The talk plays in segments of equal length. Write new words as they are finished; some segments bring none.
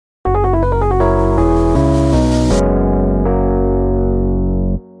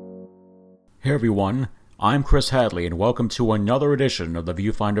Hey everyone, I'm Chris Hadley and welcome to another edition of the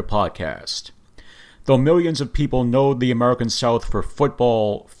Viewfinder Podcast. Though millions of people know the American South for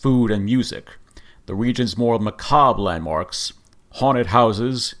football, food, and music, the region's more macabre landmarks, haunted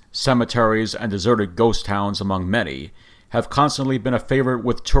houses, cemeteries, and deserted ghost towns among many, have constantly been a favorite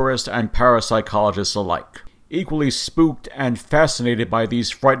with tourists and parapsychologists alike. Equally spooked and fascinated by these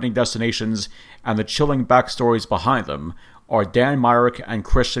frightening destinations and the chilling backstories behind them are Dan Myrick and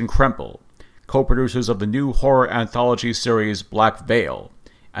Kristian Krempel, co-producers of the new horror anthology series Black Veil,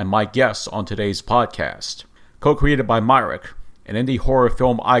 and my guests on today's podcast. Co-created by Myrick, an indie horror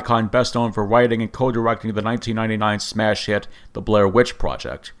film icon best known for writing and co-directing the 1999 smash hit The Blair Witch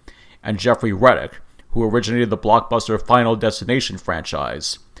Project, and Jeffrey Reddick, who originated the blockbuster Final Destination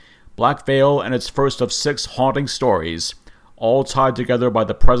franchise. Black Veil and its first of 6 haunting stories, all tied together by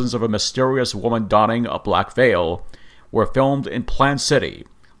the presence of a mysterious woman donning a black veil, were filmed in Plant City,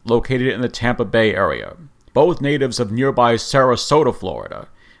 located in the Tampa Bay area. Both natives of nearby Sarasota, Florida,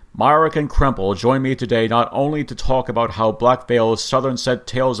 Myrick and Krempel join me today not only to talk about how Black Veil's southern-set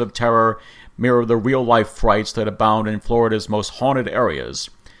tales of terror mirror the real-life frights that abound in Florida's most haunted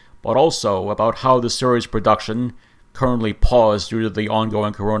areas, but also about how the series' production, currently paused due to the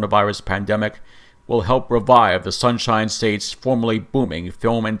ongoing coronavirus pandemic, will help revive the Sunshine State's formerly booming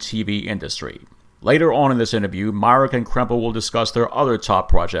film and TV industry. Later on in this interview, Myrick and Krempel will discuss their other top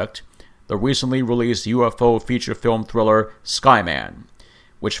project, the recently released UFO feature film thriller SKYMAN,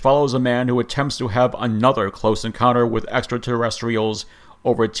 which follows a man who attempts to have another close encounter with extraterrestrials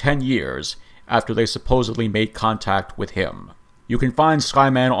over 10 years after they supposedly made contact with him. You can find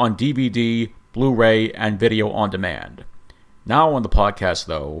SKYMAN on DVD, Blu-ray, and video on demand. Now on the podcast,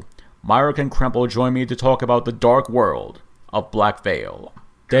 though, Myrick and Krempel join me to talk about the dark world of Black Veil.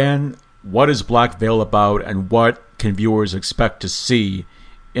 Dan, what is Black Veil about, and what can viewers expect to see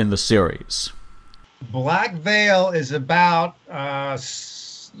in the series? Black Veil is about,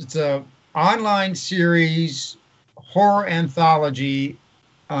 it's a online series, horror anthology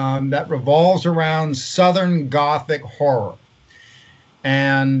that revolves around Southern Gothic horror.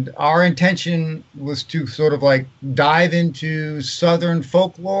 And our intention was to sort of like dive into Southern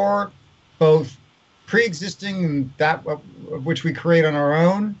folklore, both pre-existing and that which we create on our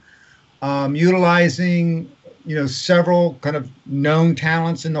own, utilizing, several kind of known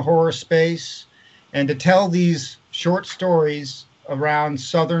talents in the horror space, and to tell these short stories around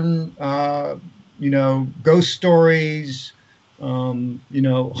Southern, ghost stories,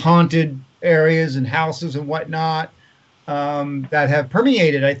 haunted areas and houses and whatnot, that have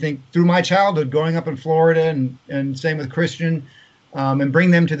permeated, I think, through my childhood growing up in Florida, and same with Kristian, and bring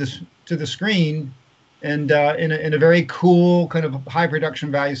them to the screen, and in a very cool kind of high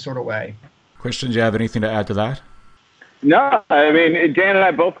production value sort of way. Kristian, do you have anything to add to that? No, I mean, Dan and I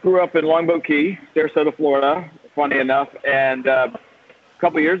both grew up in Longboat Key, Sarasota, Florida, funny enough. And a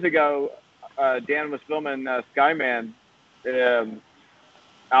couple years ago, Dan was filming SKYMAN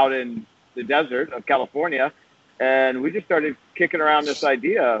out in the desert of California. And we just started kicking around this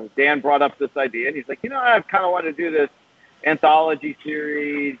idea. Dan brought up this idea, and he's like, I kind of want to do this anthology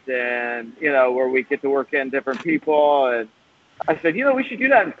series, and, where we get to work in different people. And I said, we should do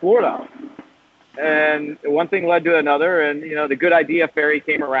that in Florida. And one thing led to another, and, the good idea fairy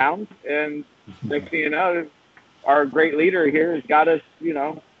came around. And next thing you know, our great leader here has got us,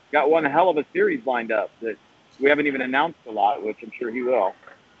 got one hell of a series lined up that we haven't even announced a lot, which I'm sure he will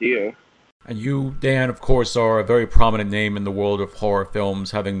to you. And you, Dan, of course, are a very prominent name in the world of horror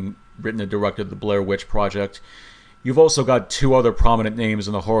films, having written and directed The Blair Witch Project. You've also got 2 other prominent names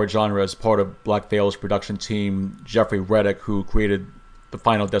in the horror genre as part of Black Veil's production team, Jeffrey Reddick, who created the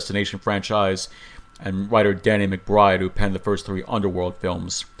Final Destination franchise, and writer Danny McBride, who penned the first 3 Underworld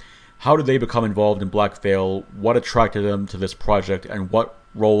films. How did they become involved in Black Veil? What attracted them to this project, and what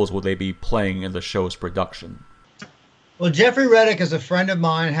roles will they be playing in the show's production? Well, Jeffrey Reddick is a friend of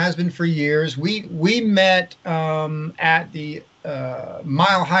mine, has been for years. We met at the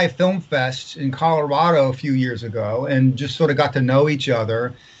Mile High Film Fest in Colorado a few years ago, and just sort of got to know each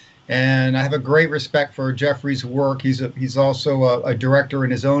other. And I have a great respect for Jeffrey's work. He's also a director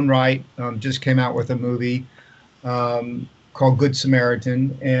in his own right. Just came out with a movie called Good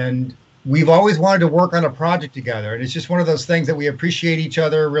Samaritan, and we've always wanted to work on a project together. And it's just one of those things that we appreciate each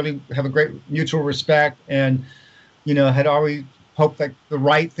other, really have a great mutual respect, and had always hoped that the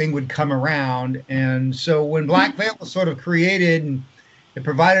right thing would come around. And so when Black Veil was sort of created, and it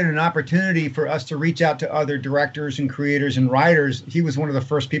provided an opportunity for us to reach out to other directors and creators and writers, he was one of the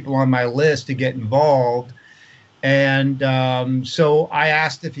first people on my list to get involved. And so I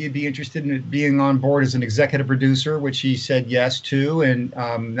asked if he'd be interested in being on board as an executive producer, which he said yes to. And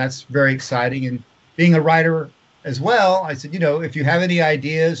that's very exciting. And being a writer as well, I said, if you have any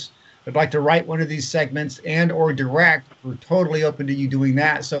ideas, I'd like to write one of these segments and or direct, we're totally open to you doing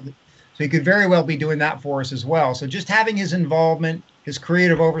that. So he could very well be doing that for us as well. So just having his involvement, his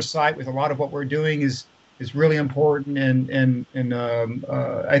creative oversight with a lot of what we're doing is really important, and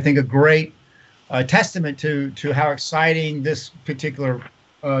I think a great testament to how exciting this particular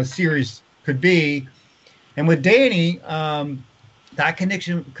series could be. And with Danny, that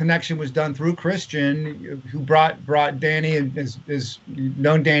connection was done through Kristian, who brought Danny and has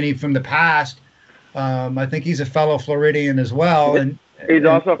known Danny from the past. I think he's a fellow Floridian as well, and he's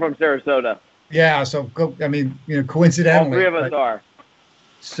also from Sarasota. Yeah, so coincidentally, all three of us are.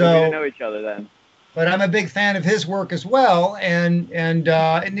 So we didn't know each other then. But I'm a big fan of his work as well, and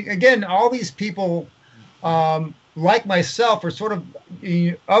again, all these people, like myself, are sort of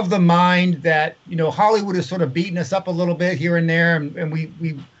the mind that Hollywood has sort of beaten us up a little bit here and there, and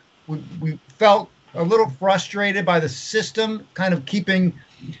we felt a little frustrated by the system kind of keeping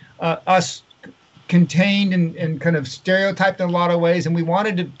us contained and kind of stereotyped in a lot of ways, and we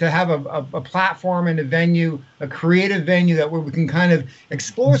wanted to have a platform and a venue, a creative venue where we can kind of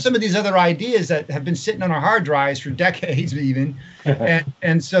explore some of these other ideas that have been sitting on our hard drives for decades even.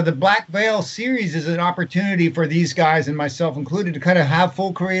 and so the Black Veil series is an opportunity for these guys, and myself included, to kind of have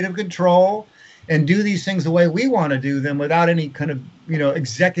full creative control and do these things the way we want to do them without any kind of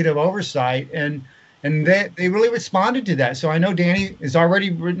executive oversight. And they really responded to that. So I know Danny has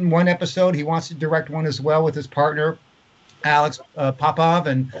already written one episode. He wants to direct one as well with his partner, Alex Popov.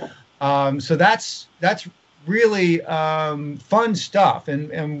 And so that's really fun stuff.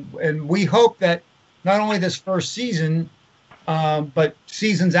 And we hope that not only this first season, but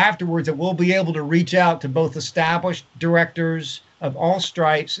seasons afterwards, that we'll be able to reach out to both established directors of all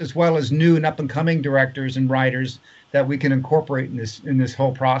stripes, as well as new and up-and-coming directors and writers that we can incorporate in this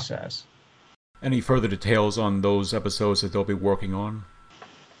whole process. Any further details on those episodes that they'll be working on?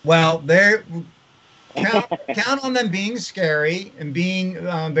 Well, count on them being scary and being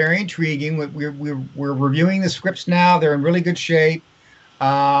very intriguing. We're reviewing the scripts now; they're in really good shape.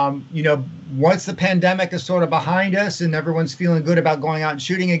 Once the pandemic is sort of behind us and everyone's feeling good about going out and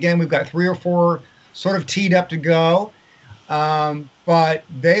shooting again, we've got 3 or 4 sort of teed up to go. But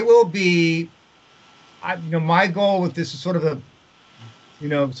they will be. My goal with this is sort of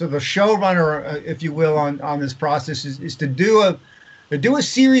so the showrunner, if you will, on this process is to do a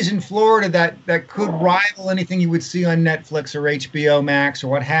series in Florida that could rival anything you would see on Netflix or HBO Max or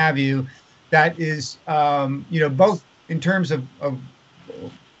what have you. That is, both in terms of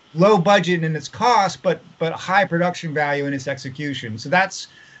low budget in its cost, but high production value in its execution. So that's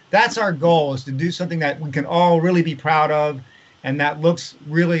our goal, is to do something that we can all really be proud of, and that looks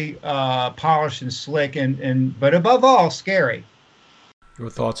really polished and slick, but above all, scary. Your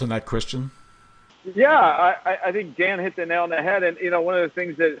thoughts on that, Kristian? Yeah, I think Dan hit the nail on the head. And, one of the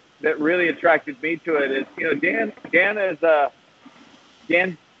things that really attracted me to it is, Dan is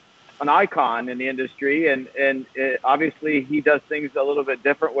Dan's an icon in the industry. And obviously he does things a little bit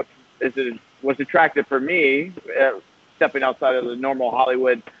different, which was attractive for me, stepping outside of the normal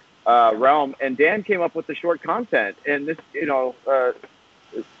Hollywood realm. And Dan came up with the short content. And this,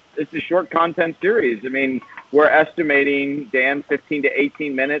 it's a short content series. I mean, we're estimating, Dan, 15 to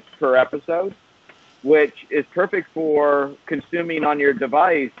 18 minutes per episode, which is perfect for consuming on your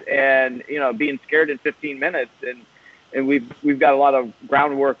device and, being scared in 15 minutes. And we've got a lot of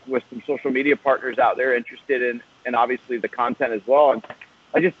groundwork with some social media partners out there interested in obviously the content as well. And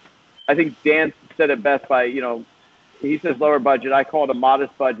I think Dan said it best by, he says lower budget. I call it a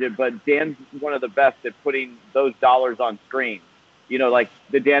modest budget, but Dan's one of the best at putting those dollars on screen. Like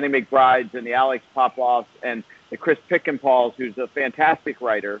the Danny McBrides and the Alex Popovs and the Chris Pickenpauls, who's a fantastic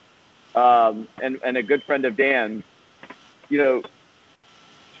writer and a good friend of Dan's. They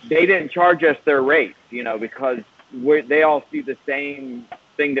didn't charge us their rates, because they all see the same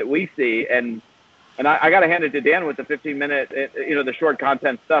thing that we see. And I got to hand it to Dan with the 15-minute, the short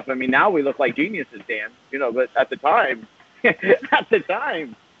content stuff. I mean, now we look like geniuses, Dan, but at the time, it's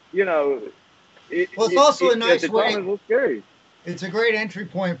also a nice way. It was a little scary. It's a great entry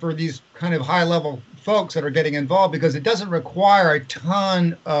point for these kind of high-level folks that are getting involved, because it doesn't require a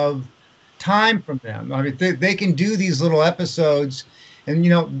ton of time from them. I mean, they can do these little episodes, and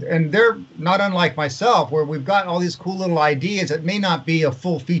and they're not unlike myself, where we've got all these cool little ideas that may not be a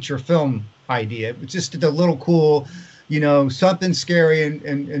full feature film idea. It's just a little cool, something scary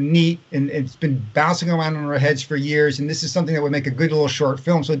and neat, and it's been bouncing around in our heads for years. And this is something that would make a good little short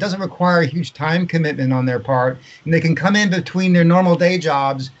film. So it doesn't require a huge time commitment on their part. And they can come in between their normal day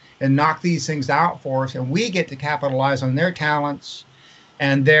jobs and knock these things out for us. And we get to capitalize on their talents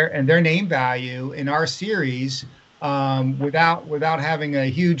and their name value in our series without having a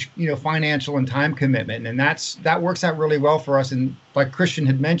huge, financial and time commitment. And that works out really well for us. And like Kristian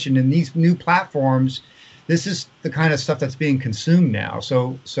had mentioned, in these new platforms, this is the kind of stuff that's being consumed now.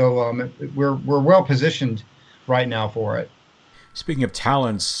 So we're well positioned right now for it. Speaking of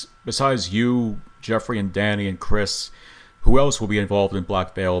talents, besides you, Jeffrey and Danny and Chris, who else will be involved in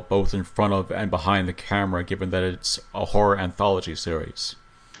Black Veil, both in front of and behind the camera, given that it's a horror anthology series?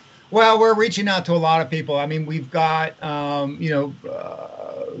 Well, we're reaching out to a lot of people. I mean, we've got,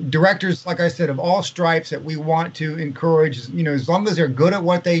 directors, like I said, of all stripes that we want to encourage, as long as they're good at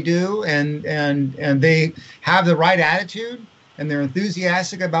what they do and they have the right attitude and they're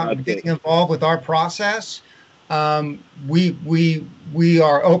enthusiastic about getting involved with our process. We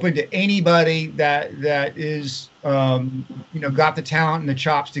are open to anybody that is, got the talent and the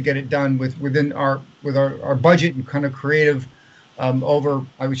chops to get it done within our budget and kind of creative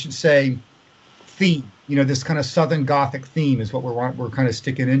I should say, theme. This kind of Southern Gothic theme is what we're kind of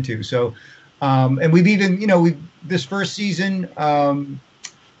sticking into. So, and we've even, this first season,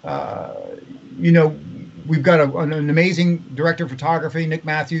 we've got an amazing director of photography, Nick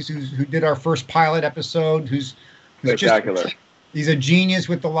Matthews, who did our first pilot episode. Who's spectacular. He's a genius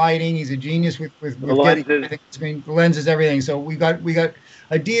with the lighting. He's a genius with the lenses, the lenses, everything. So we got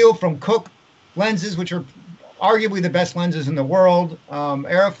a deal from Cook Lenses, which are arguably the best lenses in the world.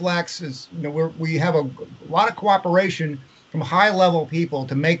 Aeroflex is, we have a lot of cooperation from high-level people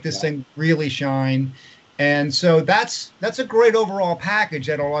to make this thing really shine. And so that's a great overall package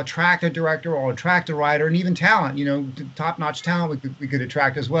that'll attract a director, or attract a writer, and even talent. Top-notch talent we could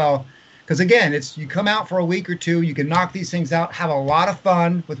attract as well. Because again, you come out for a week or two, you can knock these things out, have a lot of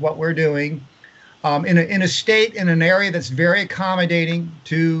fun with what we're doing. In a state, in an area that's very accommodating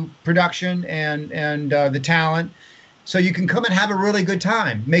to production and the talent, so you can come and have a really good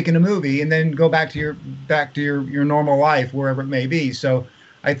time making a movie, and then go back to your normal life wherever it may be. So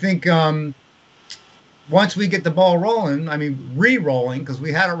I think once we get the ball rolling, re-rolling, because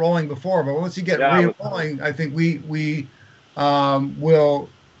we had it rolling before, but once you get re-rolling, I think we will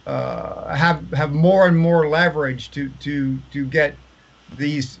have more and more leverage to get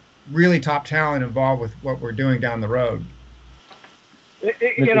these really top talent involved with what we're doing down the road. And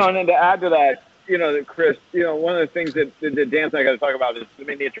then to add to that, Chris, one of the things that Dan and I got to talk about is,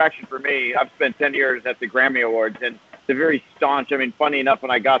 the attraction for me, I've spent 10 years at the Grammy Awards, and they're very staunch. Funny enough,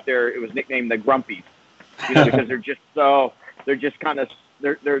 when I got there, it was nicknamed the Grumpies, because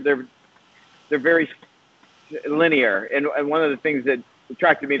they're very linear. And one of the things that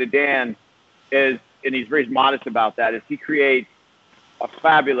attracted me to Dan is, and he's very modest about that, is he creates a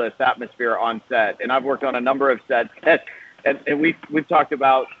fabulous atmosphere on set. And I've worked on a number of sets, and we've talked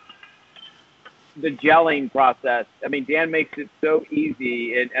about the gelling process. Dan makes it so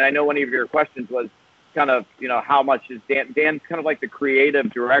easy. And I know one of your questions was kind of, how much is Dan? Dan's kind of like the creative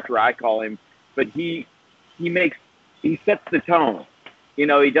director, I call him, but he sets the tone. He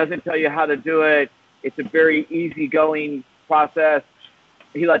doesn't tell you how to do it. It's a very easygoing process.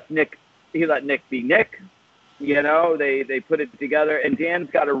 He let Nick be Nick. They put it together, and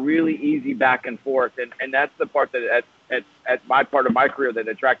Dan's got a really easy back and forth, and that's the part that at my part of my career that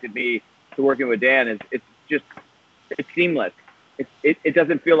attracted me to working with Dan. Is it's seamless. It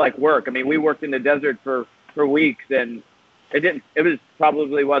doesn't feel like work. We worked in the desert for weeks, and it was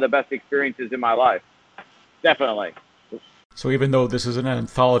probably one of the best experiences in my life. Definitely. So even though this is an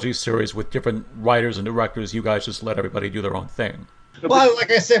anthology series with different writers and directors, you guys just let everybody do their own thing. Well, like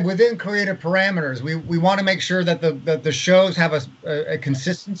I said, within creative parameters, we want to make sure that the shows have a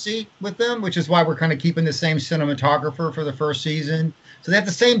consistency with them, which is why we're kind of keeping the same cinematographer for the first season. So they have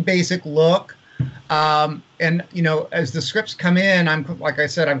the same basic look. And as the scripts come in, I'm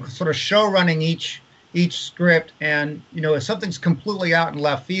sort of show running each script, and if something's completely out in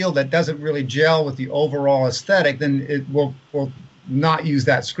left field that doesn't really gel with the overall aesthetic, then it will not use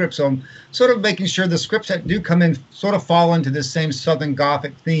that script. So I'm sort of making sure the scripts that do come in sort of fall into this same Southern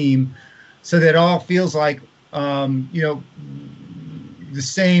Gothic theme, so that it all feels like the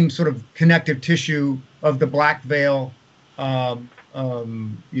same sort of connective tissue of the Black Veil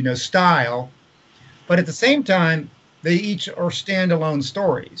style. But at the same time, they each are standalone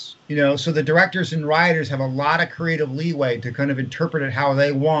stories, so the directors and writers have a lot of creative leeway to kind of interpret it how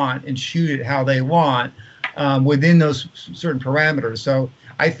they want and shoot it how they want within those certain parameters. So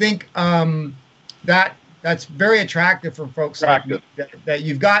I think that that's very attractive for folks like me, that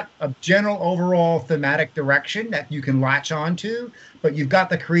you've got a general overall thematic direction that you can latch onto, but you've got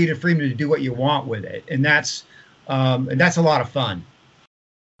the creative freedom to do what you want with it, and that's a lot of fun.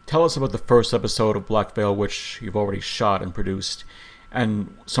 Tell us about the first episode of Black Veil, which you've already shot and produced,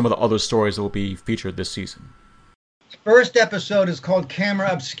 and some of the other stories that will be featured this season. First episode is called Camera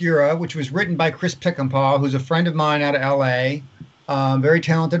Obscura, which was written by Chris Pickenpaw, who's a friend of mine out of LA, very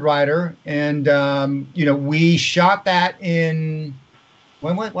talented writer. And, we shot that in,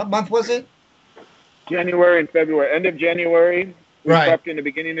 what month was it? January and February, end of January. We right. Prepped in the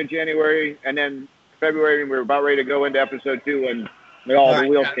beginning of January, and then February, we were about ready to go into episode 2, and the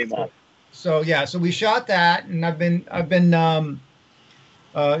wheels came off. So we shot that, and I've been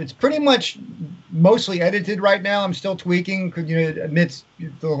it's pretty much mostly edited right now. I'm still tweaking, amidst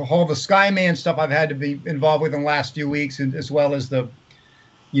all the SKYMAN stuff I've had to be involved with in the last few weeks, and as well as the,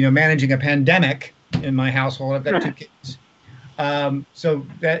 managing a pandemic in my household. I've got 2 kids. So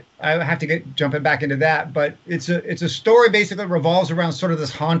that I have to jumping back into that, but it's a story basically revolves around sort of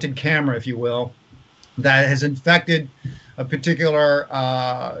this haunted camera, if you will, that has infected a particular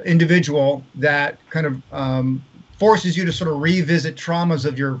individual that kind of forces you to sort of revisit traumas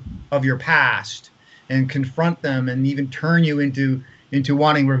of your past and confront them, and even turn you into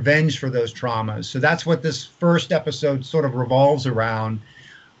wanting revenge for those traumas. So that's what this first episode sort of revolves around.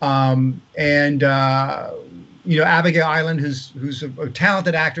 Abigail Island, who's a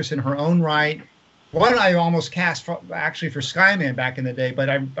talented actress in her own right. One I almost cast for SKYMAN back in the day, but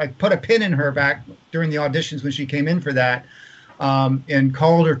I put a pin in her back during the auditions when she came in for that, and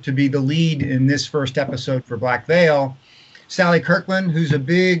called her to be the lead in this first episode for Black Veil. Sally Kirkland, who's a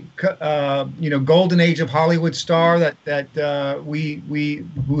big, golden age of Hollywood star who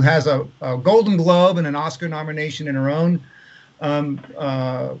has a Golden Globe and an Oscar nomination in her own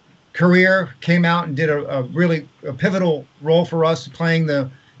career, came out and did a really pivotal role for us, playing the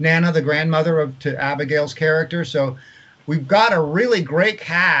Nana, the grandmother to Abigail's character. So we've got a really great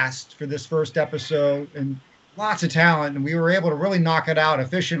cast for this first episode and lots of talent, and we were able to really knock it out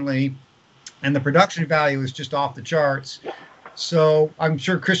efficiently, and the production value is just off the charts. So I'm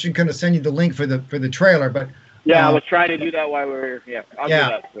sure Kristian can send you the link for the trailer, but I was trying to do that while we were here. I'll do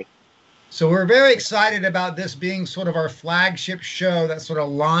that. So we're very excited about this being sort of our flagship show that sort of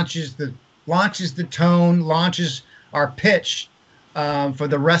launches the tone, launches our pitch for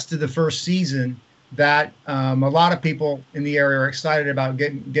the rest of the first season, that a lot of people in the area are excited about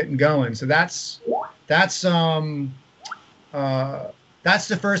getting going. So that's the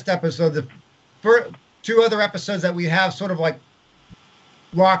first episode. The 2 other episodes that we have sort of like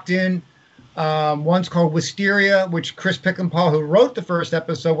locked in. One's called Wisteria, which Chris Pickenpaw, who wrote the first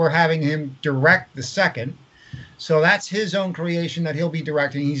episode, we're having him direct the second. So that's his own creation that he'll be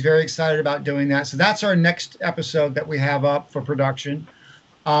directing. He's very excited about doing that. So that's our next episode that we have up for production.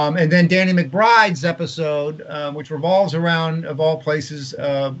 And then Danny McBride's episode, which revolves around, of all places,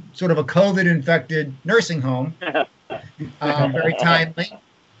 sort of a COVID-infected nursing home. Very timely.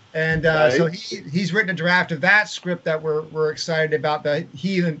 And so he's written a draft of that script that we're excited about. That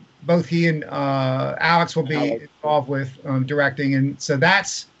both he and Alex will be involved with directing. And so I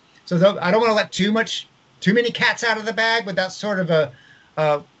don't want to let too many cats out of the bag, but that's sort of a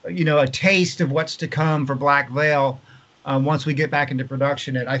taste of what's to come for Black Veil once we get back into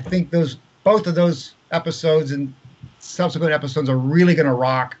production. And I think both of those episodes and subsequent episodes are really going to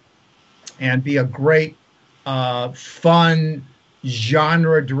rock and be a great, fun,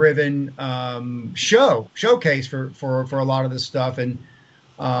 genre-driven showcase for a lot of this stuff. And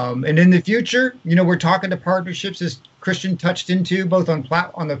in the future, we're talking to partnerships, as Kristian touched into, both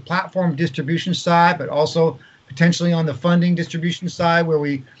on the platform distribution side, but also potentially on the funding distribution side, where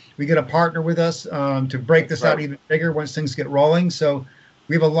we get a partner with us to break this out even bigger once things get rolling. So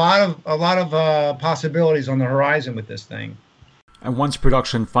we have a lot of possibilities on the horizon with this thing. And once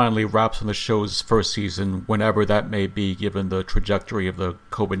production finally wraps on the show's first season, whenever that may be, given the trajectory of the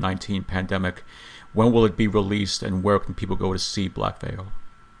COVID-19 pandemic, when will it be released, and where can people go to see Black Veil?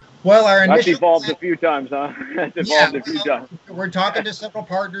 Well, that's evolved a few times, huh? That's evolved a few times. We're talking to several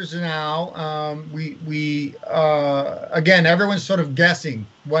partners now. We again, everyone's sort of guessing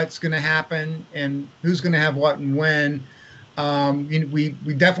what's going to happen and who's going to have what and when. We're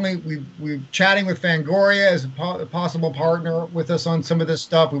chatting with Fangoria as a possible partner with us on some of this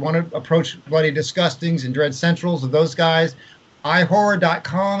stuff. We want to approach Bloody Disgustings and Dread Centrals of those guys.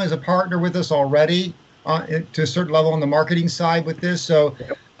 iHorror.com is a partner with us already to a certain level on the marketing side with this. So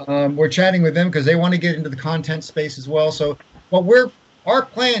we're chatting with them because they want to get into the content space as well. So our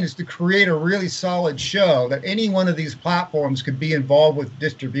plan is to create a really solid show that any one of these platforms could be involved with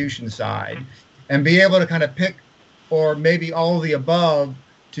distribution side. and be able to kind of pick, or maybe all of the above,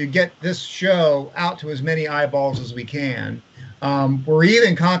 to get this show out to as many eyeballs as we can. We're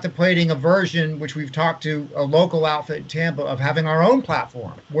even contemplating a version, which we've talked to a local outfit in Tampa, of having our own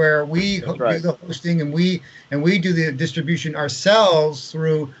platform where we do the hosting and we do the distribution ourselves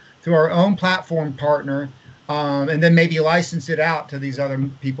through our own platform partner, and then maybe license it out to these other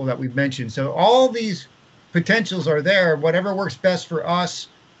people that we've mentioned. So all these potentials are there. Whatever works best for us,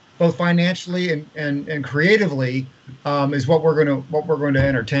 both financially and creatively, is what we're going to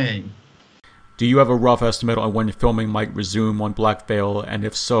entertain. Do you have a rough estimate on when filming might resume on Black Veil? And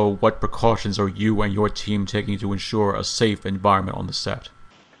if so, what precautions are you and your team taking to ensure a safe environment on the set?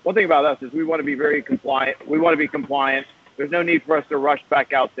 One thing about us is we want to be very compliant. We want to be compliant. There's no need for us to rush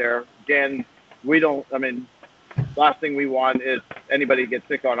back out there. Again, last thing we want is anybody get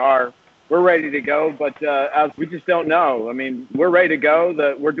sick on we're ready to go, but as we just don't know. I mean, we're ready to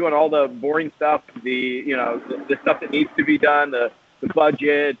go. We're doing all the boring stuff, the stuff that needs to be done, the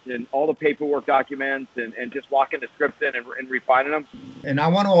budget and all the paperwork documents, and just locking the scripts in and refining them. And I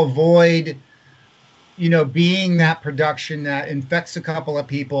want to avoid, being that production that infects a couple of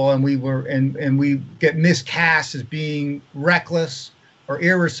people and we get miscast as being reckless or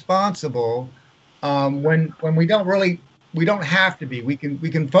irresponsible, when we don't have to be. We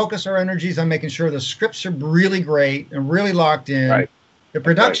can focus our energies on making sure the scripts are really great and really locked in. Right. The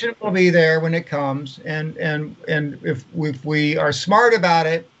production will be there when it comes, and if we are smart about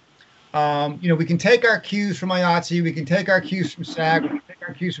it, we can take our cues from IATSE, we can take our cues from SAG, we can take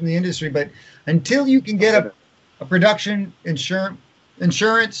our cues from the industry, but until you can get a production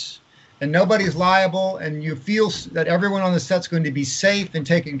insurance and nobody's liable, and you feel that everyone on the set's going to be safe and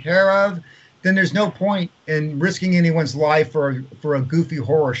taken care of, then there's no point in risking anyone's life for a goofy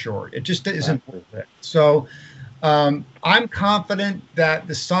horror short. It just isn't worth it. So I'm confident that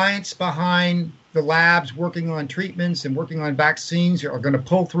the science behind the labs working on treatments and working on vaccines are going to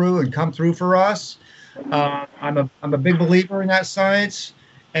pull through and come through for us. I'm a big believer in that science,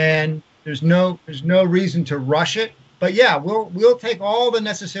 and there's no reason to rush it. But yeah, we'll take all the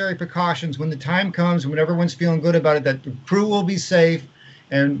necessary precautions when the time comes, when everyone's feeling good about it, that the crew will be safe,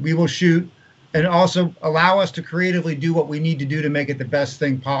 and we will shoot, and also allow us to creatively do what we need to do to make it the best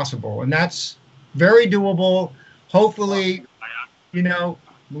thing possible. And that's very doable. Hopefully,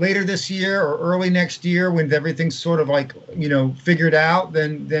 later this year or early next year, when everything's sort of figured out,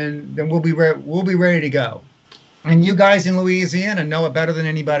 then we'll be ready to go. And you guys in Louisiana know it better than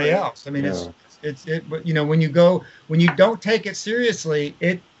anybody else. I mean, when you don't take it seriously,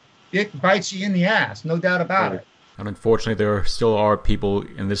 it bites you in the ass, no doubt about it. And unfortunately, there still are people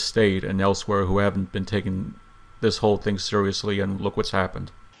in this state and elsewhere who haven't been taking this whole thing seriously, and look what's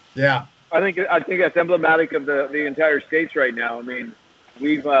happened. Yeah. I think that's emblematic of the entire states right now. I mean,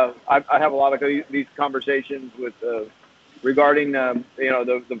 I have a lot of these conversations with regarding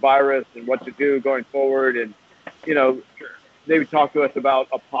the virus and what to do going forward, and they would talk to us about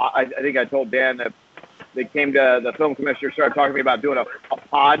a pod. I think I told Dan that they came to the film commissioner, started talking to me about doing a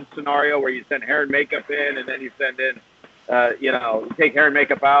pod scenario where you send hair and makeup in, and then you send in take hair and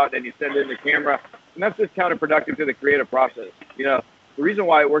makeup out, and you send in the camera, and that's just counterproductive to the creative process. The reason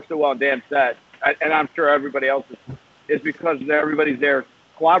why it works so well on Dan's set, and I'm sure everybody else is because everybody's there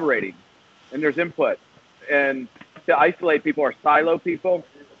collaborating, and there's input. And to isolate people or silo people,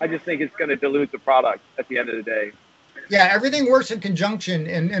 I just think it's going to dilute the product at the end of the day. Yeah, everything works in conjunction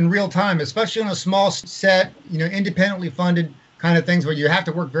in real time, especially on a small set, independently funded kind of things where you have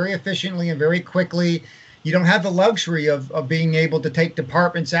to work very efficiently and very quickly. You don't have the luxury of being able to take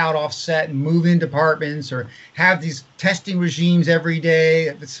departments out off set and move in departments, or have these testing regimes every day.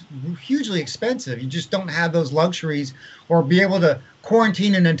 It's hugely expensive. You just don't have those luxuries, or be able to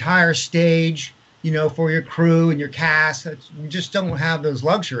quarantine an entire stage, for your crew and your cast. We just don't have those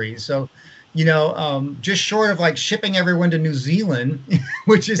luxuries. So, just short of shipping everyone to New Zealand,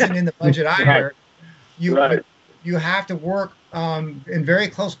 which isn't in the budget either, you have to work in very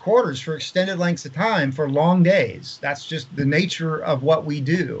close quarters for extended lengths of time for long days. That's just the nature of what we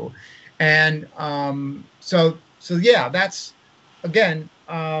do. And so yeah, that's, again,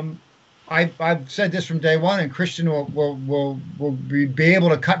 I've said this from day one, and Kristian will be able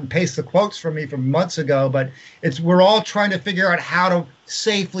to cut and paste the quotes from me from months ago, but we're all trying to figure out how to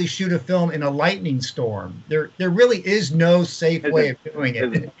safely shoot a film in a lightning storm. There really is no safe way of doing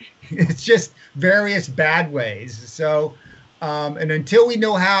it. It's just various bad ways. So and until we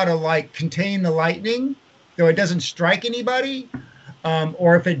know how to contain the lightning, though it doesn't strike anybody,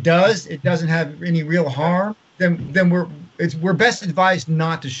 or if it does, it doesn't have any real harm, then we're best advised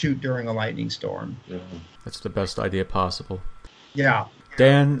not to shoot during a lightning storm. Yeah. That's the best idea possible. Yeah.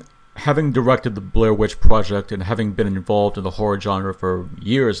 Dan, Having directed the Blair Witch Project and having been involved in the horror genre for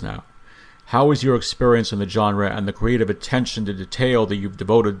years now, how has your experience in the genre and the creative attention to detail that you've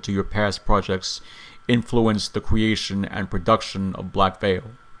devoted to your past projects influenced the creation and production of Black Veil?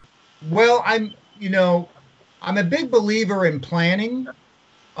 Well, I'm a big believer in planning.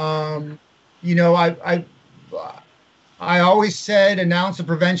 You know, I always said an ounce of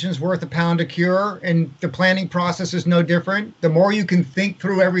prevention is worth a pound of cure, and the planning process is no different. The more you can think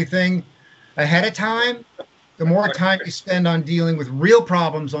through everything ahead of time, the more time you spend on dealing with real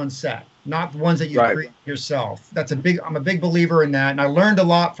problems on set, not the ones that you create yourself. I'm a big believer in that, and I learned a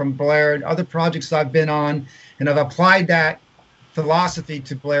lot from Blair and other projects I've been on, and I've applied that philosophy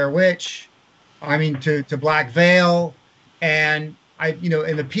to Blair Witch, to Black Veil, and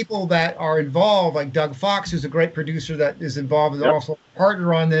and the people that are involved, like Doug Fox, who's a great producer that is involved, and also a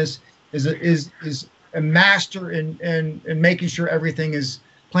partner on this, is a master in making sure everything is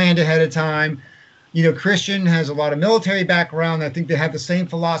planned ahead of time. You know, Kristian has a lot of military background. I think they have the same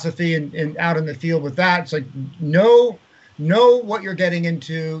philosophy and out in the field with that. It's like know what you're getting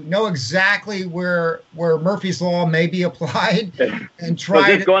into, know exactly where Murphy's Law may be applied, and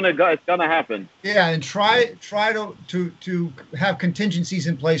try. It's gonna happen. Yeah, and try to have contingencies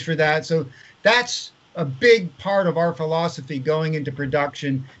in place for that. So that's a big part of our philosophy going into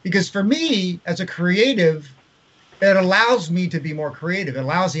production, because for me as a creative, it allows me to be more creative. It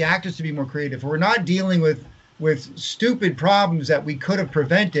allows the actors to be more creative. We're not dealing with stupid problems that we could have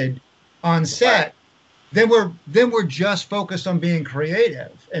prevented on set. Then we're just focused on being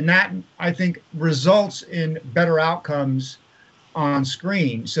creative, and that, I think, results in better outcomes on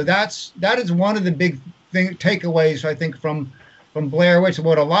screen. So that is one of the big takeaways, I think, from Blair Witch.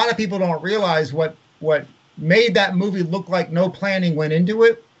 What a lot of people don't realize, what made that movie look like no planning went into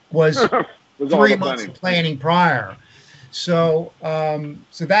it was 3 months of planning prior. So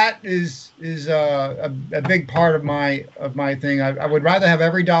that is a big part of my thing. I would rather have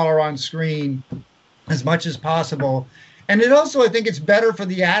every dollar on screen as much as possible. And it also, I think it's better for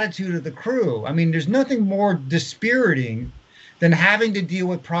the attitude of the crew. I mean, there's nothing more dispiriting than having to deal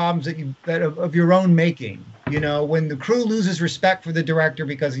with problems that of your own making. You know, when the crew loses respect for the director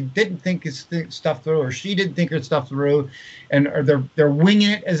because he didn't think his stuff through, or she didn't think her stuff through, or they're winging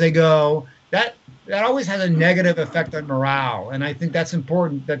it as they go, that always has a negative effect on morale. And I think that's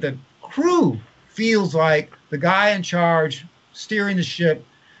important, that the crew feels like the guy in charge steering the ship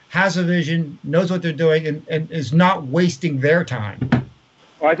has a vision, knows what they're doing, and is not wasting their time.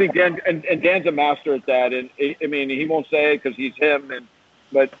 Well, I think Dan's a master at that. And I mean, he won't say it because he's him.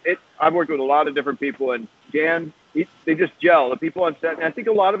 But I've worked with a lot of different people, and Dan, they just gel. The people on set, and I think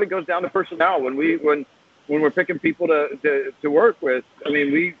a lot of it goes down to personnel. When we're picking people to work with, I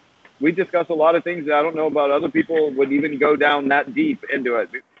mean, we discuss a lot of things that I don't know about other people would even go down that deep into it,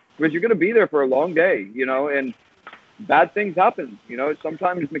 because you're going to be there for a long day, you know, and bad things happen. You know,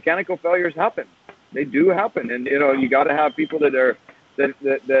 sometimes mechanical failures happen. They do happen, and you know, you got to have people that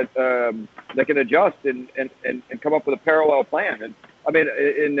can adjust and come up with a parallel plan. And I mean,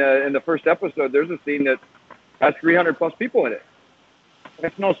 in the first episode, there's a scene that has 300 plus people in it.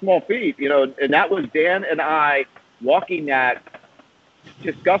 That's no small feat, you know. And that was Dan and I walking that,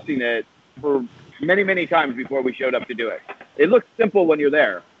 discussing it for many times before we showed up to do it. It looks simple when you're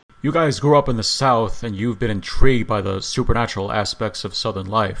there. You guys grew up in the South, and you've been intrigued by the supernatural aspects of Southern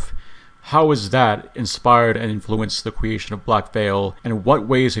life. How has that inspired and influenced the creation of Black Veil, and in what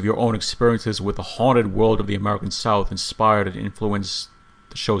ways have your own experiences with the haunted world of the American South inspired and influenced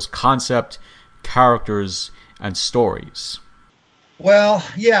the show's concept, characters, and stories? Well,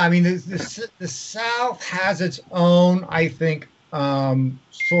 yeah, I mean, the South has its own, I think,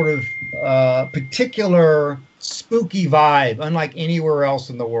 sort of particular spooky vibe, unlike anywhere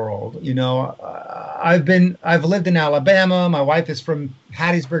else in the world. You know, I've lived in Alabama. My wife is from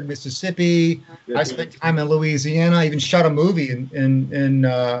Hattiesburg, Mississippi. I spent time in Louisiana. I even shot a movie in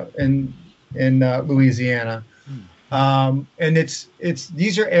Louisiana. And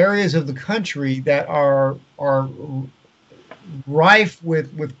these are areas of the country that are rife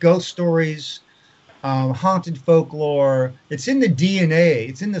with ghost stories, haunted folklore. It's in the DNA.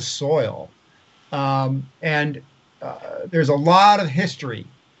 It's in the soil. And there's a lot of history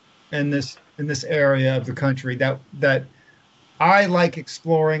in this area of the country that I like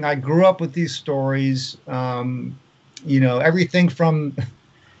exploring. I grew up with these stories. You know, everything from,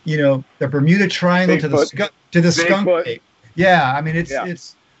 you know, the Bermuda Triangle to the skunk ape. Yeah, I mean, it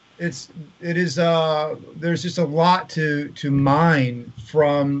is there's just a lot to mine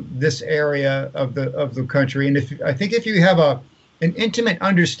from this area of the country. And I think if you have an intimate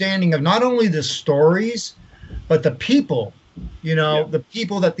understanding of not only the stories, but the people the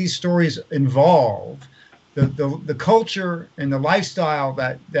people that these stories involve, the culture and the lifestyle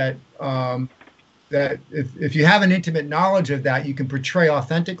that if you have an intimate knowledge of that, you can portray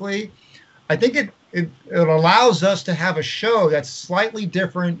authentically. I think it allows us to have a show that's slightly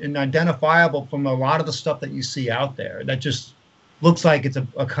different and identifiable from a lot of the stuff that you see out there that just looks like it's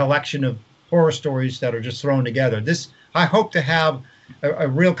a collection of horror stories that are just thrown together. I hope to have a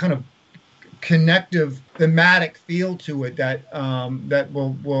real kind of connective thematic feel to it that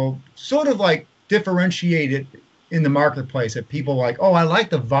will sort of like differentiate it in the marketplace, that people like, oh, I like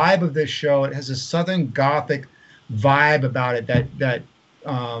the vibe of this show. It has a Southern Gothic vibe about it that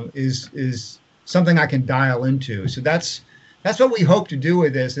is something I can dial into. So that's what we hope to do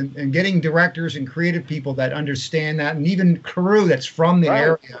with this, and getting directors and creative people that understand that, and even crew that's from the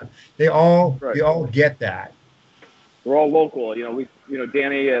area. They all get that. We're all local,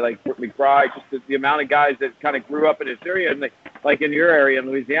 Danny, like McBride, just the amount of guys that kind of grew up in this area, and like in your area in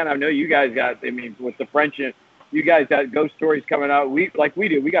Louisiana. I know you guys got, with the French, you guys got ghost stories coming out. We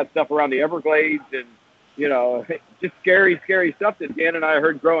do. We got stuff around the Everglades, and just scary stuff that Dan and I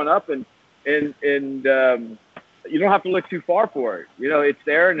heard growing up, and you don't have to look too far for it. It's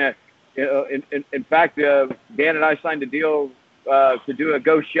there, and in fact, Dan and I signed a deal to do a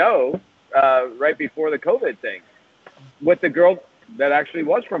ghost show right before the COVID thing, with the girl that actually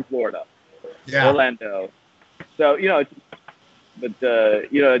was from Florida, Orlando. So,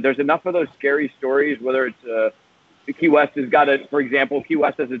 there's enough of those scary stories, whether it's Key West has got for example, Key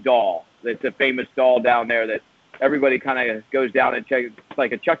West has a doll. That's a famous doll down there that everybody kind of goes down and checks. It's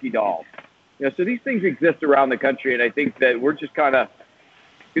like a Chucky doll. So these things exist around the country, and I think that we're just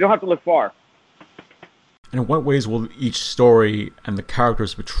you don't have to look far. And in what ways will each story and the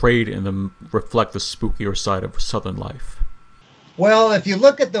characters portrayed in them reflect the spookier side of Southern life? Well, if you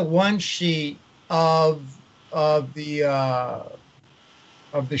look at the one sheet of the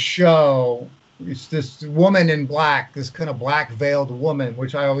show, it's this woman in black, this kind of black veiled woman,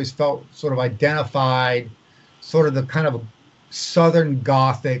 which I always felt sort of identified sort of the kind of Southern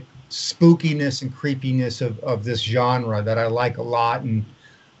Gothic spookiness and creepiness of this genre that I like a lot, and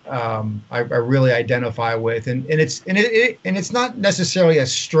I really identify with, and it's not necessarily a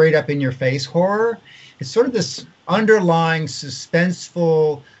straight up in your face horror. It's sort of this underlying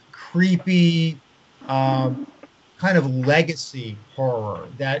suspenseful, creepy kind of legacy horror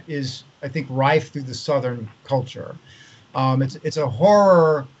that is, I think, rife through the Southern culture. It's a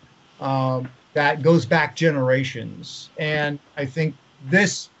horror that goes back generations, and I think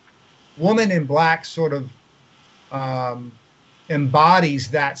this woman in black sort of embodies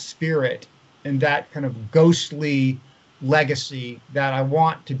that spirit and that kind of ghostly legacy that I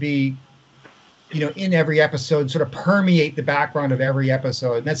want to be, in every episode, sort of permeate the background of every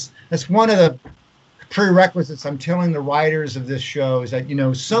episode. And that's one of the prerequisites I'm telling the writers of this show, is that,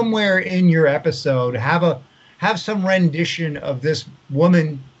 somewhere in your episode, have some rendition of this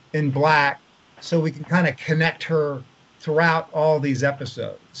woman in black, so we can kind of connect her throughout all these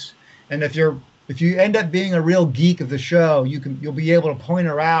episodes. And if you end up being a real geek of the show, you'll be able to point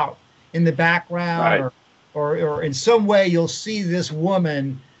her out in the background, right, or in some way you'll see this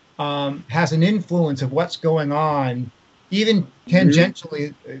woman has an influence of what's going on, even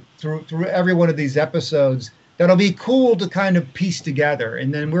tangentially through every one of these episodes. That'll be cool to kind of piece together.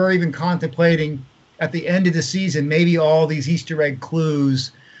 And then we're even contemplating at the end of the season, maybe all these Easter egg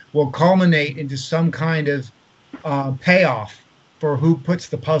clues will culminate into some kind of payoff for who puts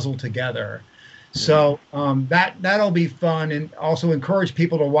the puzzle together. So that'll be fun, and also encourage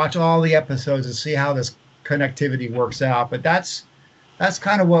people to watch all the episodes and see how this connectivity works out. But that's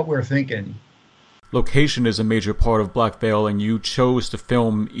kind of what we're thinking. Location is a major part of Black Veil, and you chose to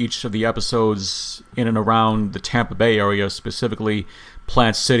film each of the episodes in and around the Tampa Bay area, specifically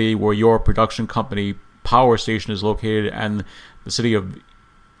Plant City, where your production company Power Station is located, and the city of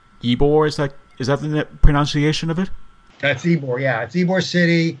Ybor. Is that the pronunciation of it? That's Ybor, yeah. It's Ybor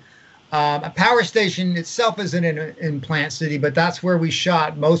City. A Power Station itself isn't in Plant City, but that's where we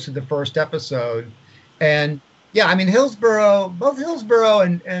shot most of the first episode. And yeah, Hillsborough, both Hillsborough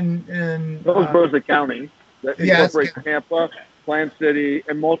and Hillsborough's a county that incorporates Tampa, Plant City,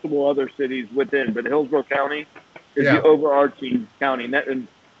 and multiple other cities within. But Hillsborough County is the overarching county. And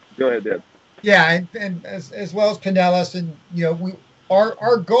go ahead, Deb. Yeah, and as well as Pinellas, and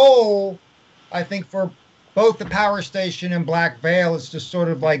our goal, I think, for both the Power Station and Black Veil is to sort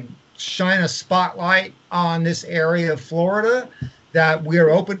of like shine a spotlight on this area of Florida, that we are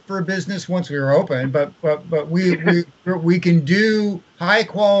open for business once we are open, but we can do high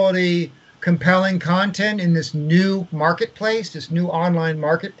quality, compelling content in this new marketplace, this new online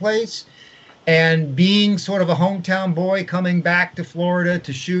marketplace. and being sort of a hometown boy coming back to Florida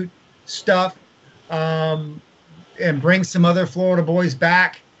to shoot stuff, and bring some other Florida boys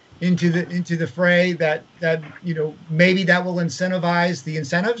back into the fray, that maybe that will incentivize the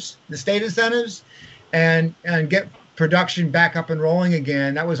state incentives, and get production back up and rolling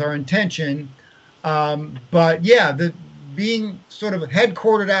again. That was our intention. But yeah, the being sort of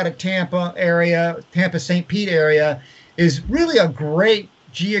headquartered out of Tampa St. Pete area, is really a great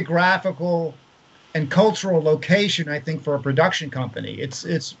geographical and cultural location, I think, for a production company.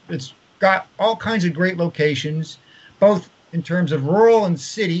 It's got all kinds of great locations, both in terms of rural and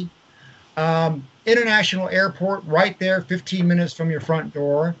city. International airport right there, 15 minutes from your front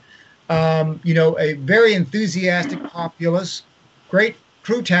door. A very enthusiastic populace, great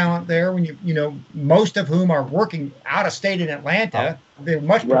crew talent there. When most of whom are working out of state in Atlanta, they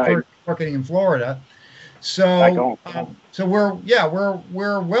much prefer working in Florida. So,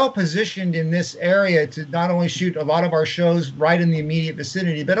 we're well positioned in this area to not only shoot a lot of our shows right in the immediate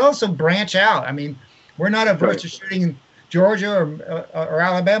vicinity, but also branch out. I mean, we're not averse to shooting in Georgia or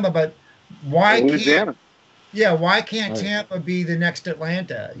Alabama, but why can't Tampa be the next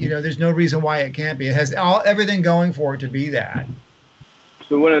Atlanta? There's no reason why it can't be. It has everything going for it to be that.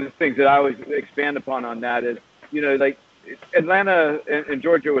 So one of the things that I always expand upon on that is, like Atlanta and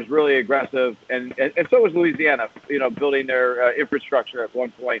Georgia was really aggressive, and so was Louisiana, building their infrastructure at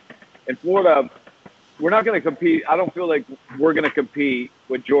one point. In Florida, we're not going to compete. I don't feel like we're going to compete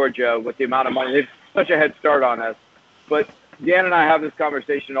with Georgia with the amount of money. They've such a head start on us. But Dan and I have this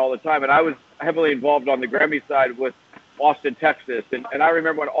conversation all the time, and I was heavily involved on the Grammy side with Austin, Texas. And I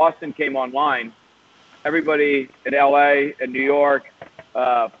remember when Austin came online, everybody in LA and New York,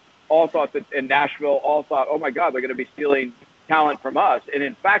 all thought that in Nashville, all thought, oh my God, they're going to be stealing talent from us. And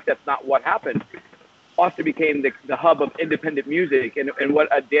in fact, that's not what happened. Austin became the hub of independent music. And what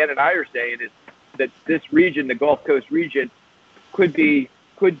Dan and I are saying is that this region, the Gulf Coast region, could be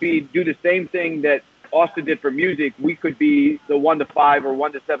do the same thing that Austin did for music. We could be the $1 to $5 or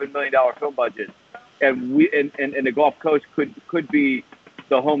 $1 to $7 million film budget. And the Gulf Coast could be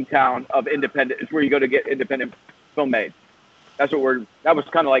the hometown of independent. It's where you go to get independent film made. That was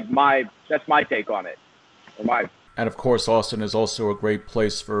kind of like that's my take on it. And of course, Austin is also a great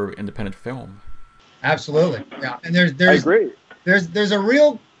place for independent film. Absolutely, yeah. And I agree. There's a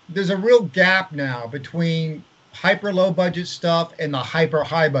real gap now between hyper low budget stuff and the hyper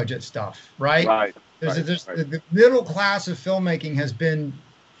high budget stuff, right? Right. The middle class of filmmaking has been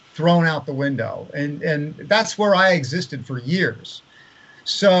thrown out the window, and that's where I existed for years.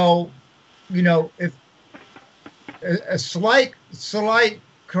 So, if a slight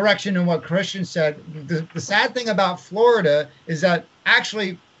correction in what Kristian said, the sad thing about Florida is that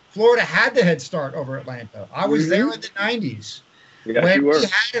actually Florida had the head start over Atlanta. I was there in the 90s. Yes, when you were.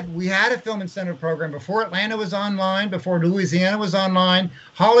 We had a film incentive program before Atlanta was online, before Louisiana was online.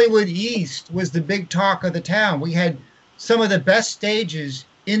 Hollywood East was the big talk of the town. We had some of the best stages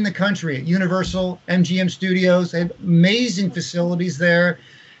in the country at Universal, MGM Studios. They had amazing facilities there.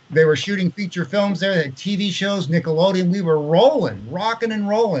 They were shooting feature films there. They had TV shows, Nickelodeon. We were rocking and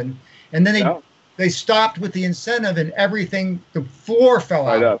rolling. And then they stopped with the incentive, and everything, the floor fell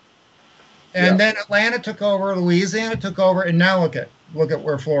out. Up. And then Atlanta took over, Louisiana took over, and now look at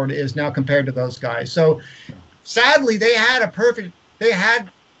where Florida is now compared to those guys. So sadly, they had the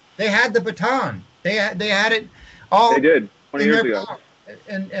baton. They had it all. They did 20 years ago.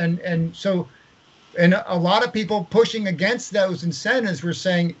 And a lot of people pushing against those incentives were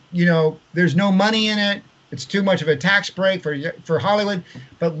saying, there's no money in it. It's too much of a tax break for Hollywood.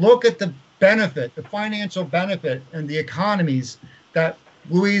 But look at the benefit, the financial benefit, and the economies that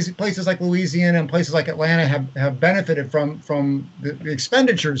places like Louisiana and places like Atlanta have benefited from the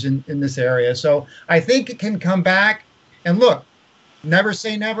expenditures in this area. So I think it can come back. And look, never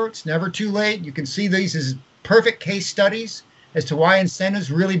say never. It's never too late. You can see these as perfect case studies as to why incentives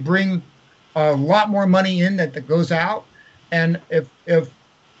really bring a lot more money in that goes out. And if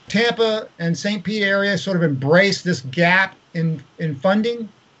Tampa and St. Pete area sort of embrace this gap in funding,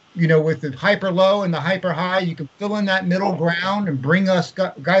 with the hyper low and the hyper high, you can fill in that middle ground and bring us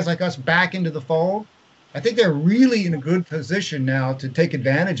guys like us back into the fold. I think they're really in a good position now to take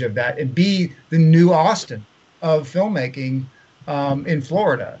advantage of that and be the new Austin of filmmaking in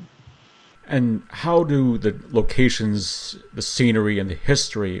Florida. And how do the locations, the scenery, and the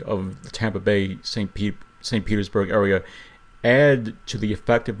history of the Tampa Bay, St. Petersburg area add to the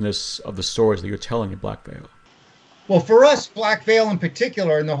effectiveness of the stories that you're telling in Black Veil? Well, for us, Black Veil in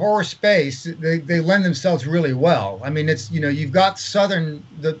particular, in the horror space, they lend themselves really well. I mean, it's, you've got so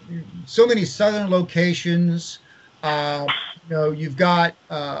many southern locations. you've got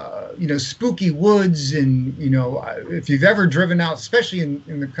spooky woods, and if you've ever driven out, especially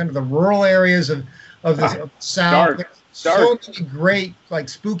in the kind of the rural areas of the South, dark. so many great like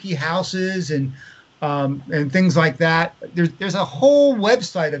spooky houses and things like that. There's a whole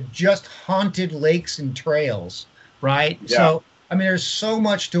website of just haunted lakes and trails, right? Yeah. So I mean, there's so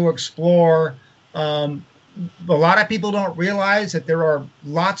much to explore. A lot of people don't realize that there are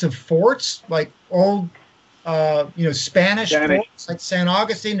lots of forts, like old Spanish forts like San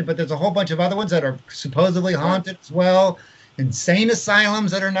Augustine, but there's a whole bunch of other ones that are supposedly haunted as well. Insane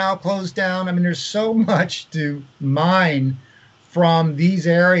asylums that are now closed down. I mean, there's so much to mine from these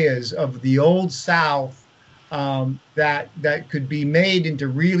areas of the old South that could be made into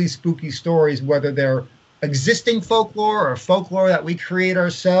really spooky stories, whether they're existing folklore or folklore that we create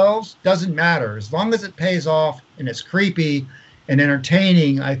ourselves. Doesn't matter. As long as it pays off and it's creepy and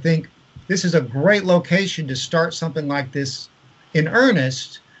entertaining, I think this is a great location to start something like this in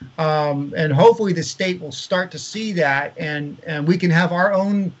earnest. And hopefully the state will start to see that, and we can have our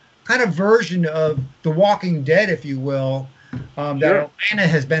own kind of version of The Walking Dead, if you will, that Atlanta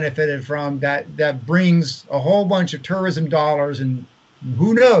has benefited from, that brings a whole bunch of tourism dollars. And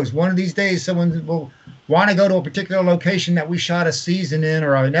who knows, one of these days someone will want to go to a particular location that we shot a season in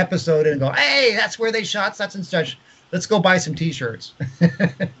or an episode in and go, hey, that's where they shot such and such. Let's go buy some T-shirts. So,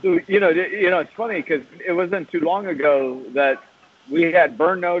 it's funny because it wasn't too long ago that we had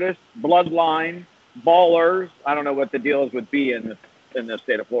Burn Notice, Bloodline, Ballers. I don't know what the deals would be in the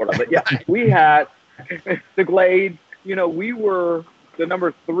state of Florida, but yeah, we had the Glade. We were the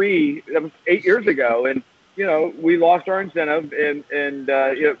number 3. That was 8 years ago, and we lost our incentive, and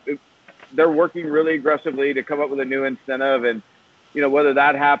they're working really aggressively to come up with a new incentive, and whether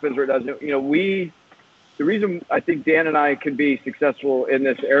that happens or doesn't, the reason I think Dan and I can be successful in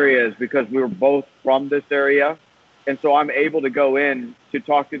this area is because we were both from this area. And so I'm able to go in to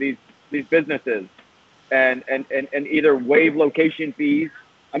talk to these businesses and either waive location fees.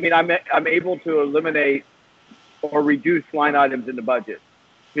 I mean, I'm able to eliminate or reduce line items in the budget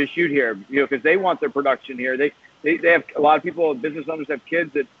to shoot here, because they want their production here. They have a lot of people, business owners have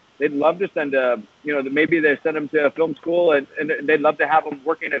kids that they'd love to send maybe they send them to a film school and they'd love to have them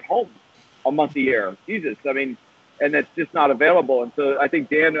working at home a month a year. Jesus, I mean, and it's just not available. And so I think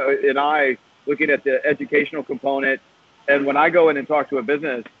Dan and I, looking at the educational component, and when I go in and talk to a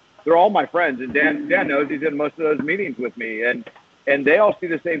business, they're all my friends, and Dan knows, he's in most of those meetings with me, and they all see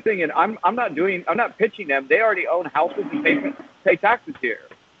the same thing. And I'm not pitching them. They already own houses and pay taxes here.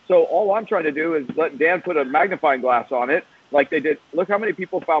 So all I'm trying to do is let Dan put a magnifying glass on it, like they did. Look how many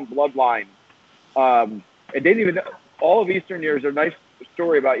people found Bloodline. And they didn't even know. All of Eastern Europe, there's a nice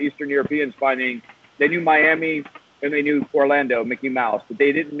story about Eastern Europeans finding, they knew Miami and they knew Orlando, Mickey Mouse, but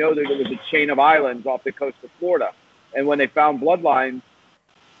they didn't know that there was a chain of islands off the coast of Florida. And when they found Bloodline,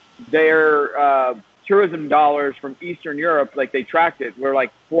 their tourism dollars from Eastern Europe, like they tracked it, were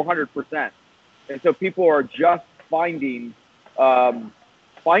like 400%. And so people are just finding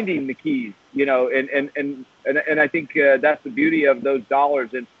the keys, and I think that's the beauty of those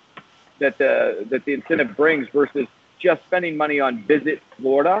dollars, and that the incentive brings, versus just spending money on Visit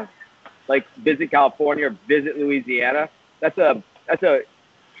Florida, like Visit California or Visit Louisiana. That's a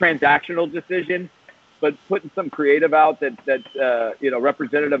transactional decision, but putting some creative out that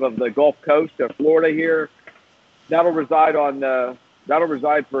representative of the Gulf Coast of Florida here, that'll reside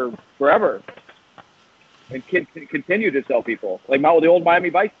for forever, and continue to sell people like the old Miami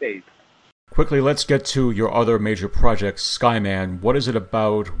Vice days. Quickly, let's get to your other major project, SKYMAN. What is it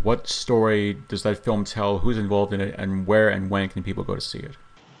about? What story does that film tell? Who's involved in it? And where and when can people go to see it?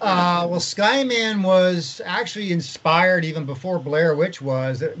 Well, SKYMAN was actually inspired even before Blair Witch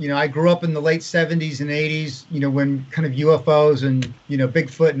was. I grew up in the late 70s and 80s, when kind of UFOs and,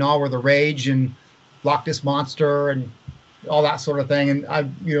 Bigfoot and all were the rage, and Loch Ness Monster and all that sort of thing. And I,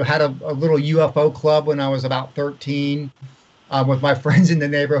 had a little UFO club when I was about 13 with my friends in the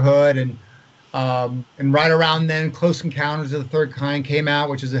neighborhood. And right around then, Close Encounters of the Third Kind came out,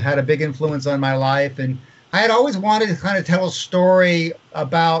 which had a big influence on my life. And I had always wanted to kind of tell a story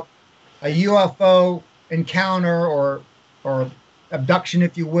about a UFO encounter or abduction,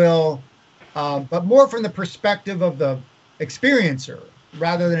 if you will, but more from the perspective of the experiencer,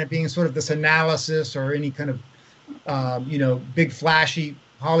 rather than it being sort of this analysis or any kind of, big flashy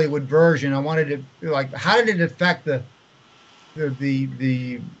Hollywood version. I wanted to how did it affect the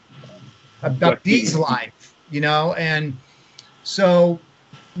abductee's life, and so,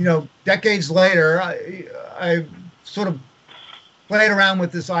 decades later, I sort of played around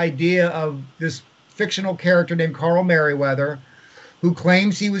with this idea of this fictional character named Carl Merriweather, who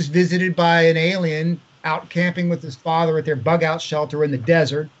claims he was visited by an alien out camping with his father at their bug out shelter in the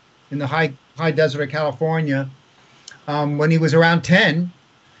desert, in the high desert of California, when he was around 10.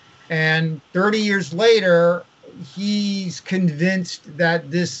 And 30 years later, he's convinced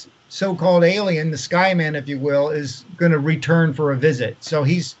that this so-called alien, the SKYMAN, if you will, is going to return for a visit. So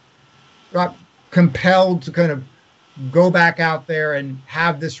he's got compelled to kind of go back out there and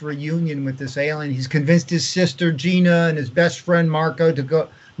have this reunion with this alien. He's convinced his sister Gina and his best friend Marcus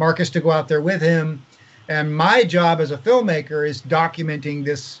to go out there with him. And my job as a filmmaker is documenting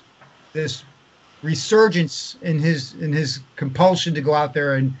this resurgence in his compulsion to go out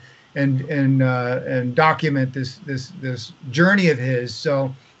there and document this journey of his.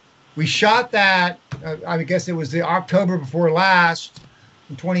 So we shot that. I guess it was the October before last,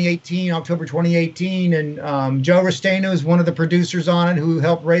 in 2018, October 2018, and Joe Restaino is one of the producers on it, who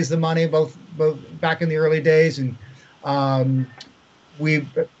helped raise the money both back in the early days. And we,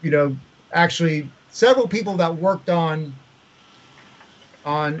 actually several people that worked on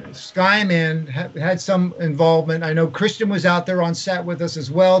SKYMAN had some involvement. I know Kristian was out there on set with us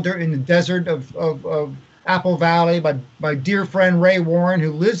as well in the desert of Apple Valley. My dear friend Ray Warren,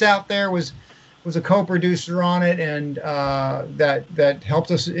 who lives out there, was a co-producer on it, and that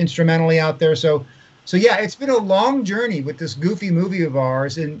helped us instrumentally out there. So yeah, it's been a long journey with this goofy movie of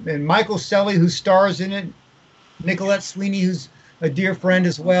ours, and Michael Selly, who stars in it, Nicolette Sweeney, who's a dear friend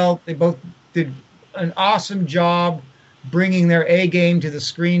as well. They both did an awesome job bringing their A game to the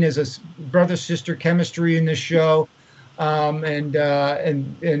screen as a brother-sister chemistry in this show. And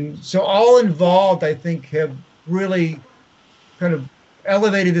so all involved, I think, have really kind of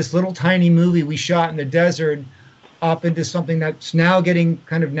elevated this little tiny movie we shot in the desert up into something that's now getting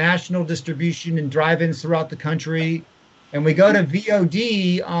kind of national distribution and drive-ins throughout the country. And we go to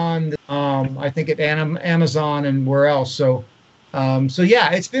VOD on, I think at Amazon and where else. So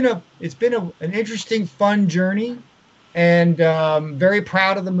yeah, it's been an interesting, fun journey. And very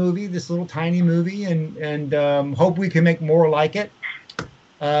proud of the movie, this little tiny movie, and hope we can make more like it.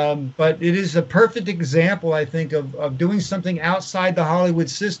 But it is a perfect example, I think, of doing something outside the Hollywood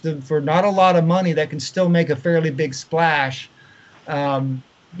system for not a lot of money that can still make a fairly big splash,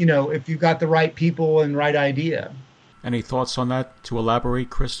 if you've got the right people and right idea. Any thoughts on that to elaborate,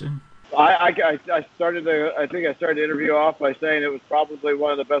 Kristian? I started the interview off by saying it was probably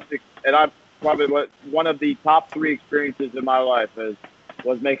one of the best, and probably one of the top 3 experiences in my life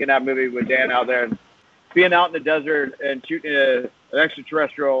was making that movie with Dan out there, and being out in the desert and shooting an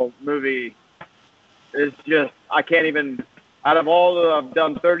extraterrestrial movie is just, I can't even, out of all I've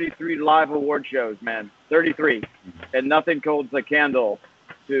done 33 live award shows, man, 33, and nothing holds a candle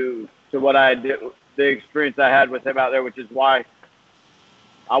to what I did, the experience I had with him out there, which is why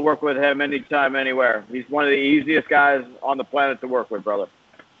I work with him anytime, anywhere. He's one of the easiest guys on the planet to work with, brother.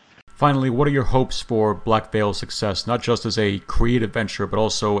 Finally, what are your hopes for Black Veil's success, not just as a creative venture, but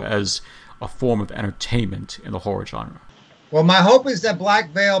also as a form of entertainment in the horror genre? Well, my hope is that Black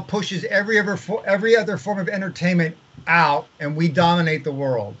Veil pushes every other form of entertainment out, and we dominate the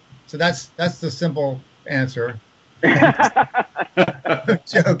world. So that's the simple answer.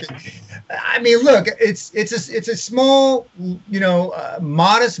 Joking. I mean, look, it's a small,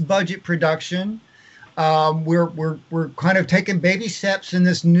 modest budget production. We're kind of taking baby steps in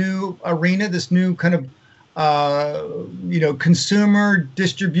this new arena, this new kind of consumer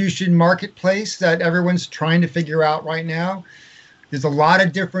distribution marketplace that everyone's trying to figure out right now. There's a lot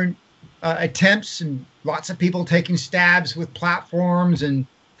of different attempts and lots of people taking stabs with platforms and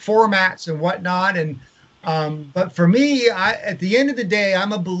formats and whatnot. And but for me, at the end of the day,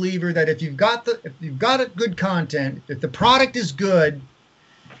 I'm a believer that if you've got a good content, if the product is good,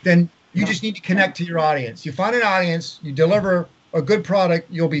 then you just need to connect to your audience. You find an audience, you deliver a good product,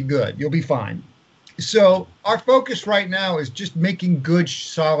 you'll be good. You'll be fine. So our focus right now is just making good,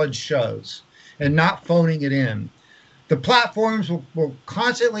 solid shows and not phoning it in. The platforms will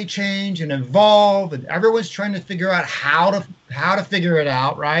constantly change and evolve, and everyone's trying to figure out how to figure it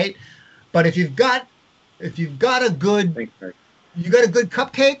out, right? But if you've got a good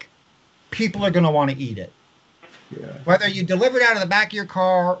cupcake, people are going to want to eat it. Yeah. Whether you deliver it out of the back of your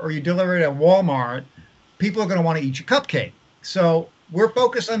car or you deliver it at Walmart, people are going to want to eat your cupcake. So we're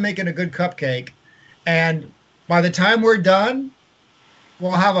focused on making a good cupcake, and by the time we're done,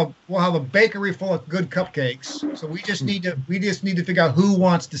 we'll have a bakery full of good cupcakes. So we just need to figure out who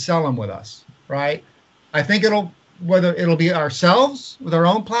wants to sell them with us, right? I think whether it'll be ourselves with our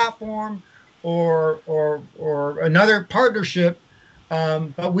own platform or another partnership.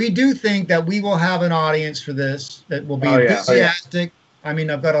 But we do think that we will have an audience for this that will be enthusiastic. I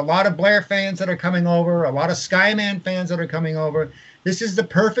mean, I've got a lot of Blair fans that are coming over, a lot of SKYMAN fans that are coming over. This is the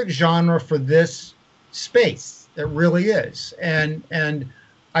perfect genre for this space. It really is. And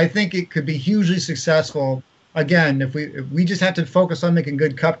I think it could be hugely successful. Again, if we just have to focus on making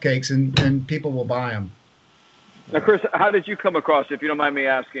good cupcakes, and people will buy them. Now, Chris, how did you come across, if you don't mind me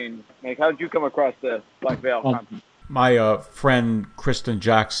asking, Nick, how did you come across the Black Veil concept? My friend Kristian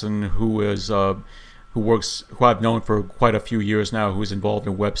Jackson, who I've known for quite a few years now, who's involved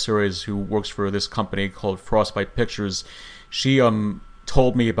in web series, who works for this company called Frostbite Pictures, she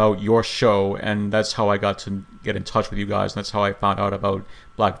told me about your show, and that's how I got to get in touch with you guys, and that's how I found out about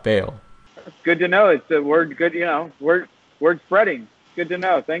Black Veil. It's good to know. It's the word good, word spreading. Good to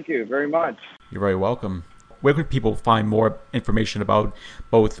know. Thank you very much. You're very welcome. Where could people find more information about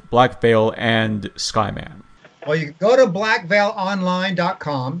both Black Veil and SKYMAN? Well, you can go to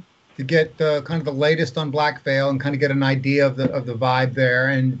blackveilonline.com to get kind of the latest on Black Veil and kind of get an idea of the vibe there.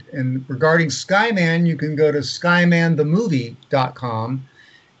 And regarding SKYMAN, you can go to skymanthemovie.com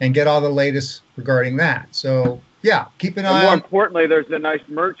and get all the latest regarding that. So yeah, keep an eye on. More importantly, there's a nice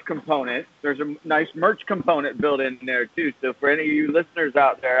merch component. There's a nice merch component built in there too. So for any of you listeners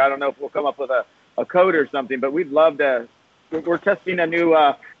out there, I don't know if we'll come up with a code or something, but we'd love to. We're testing a new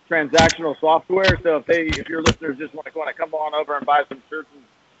transactional software. So if your listeners just want to come on over and buy some shirts and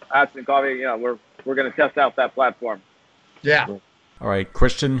hats and coffee, we're going to test out that platform. Yeah. All right,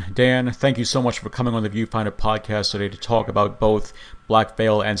 Kristian, Dan, thank you so much for coming on the Viewfinder podcast today to talk about both Black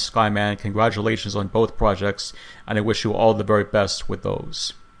Veil and SKYMAN. Congratulations on both projects, and I wish you all the very best with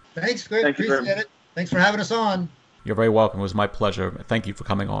those. Thanks, Chris. Appreciate it. Thanks for having us on. You're very welcome. It was my pleasure. Thank you for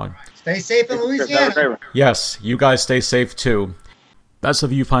coming on. Stay safe in Louisiana. Yes, you guys stay safe too. That's the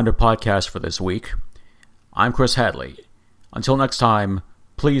Viewfinder podcast for this week. I'm Chris Hadley. Until next time,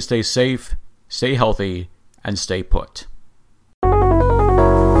 please stay safe, stay healthy, and stay put.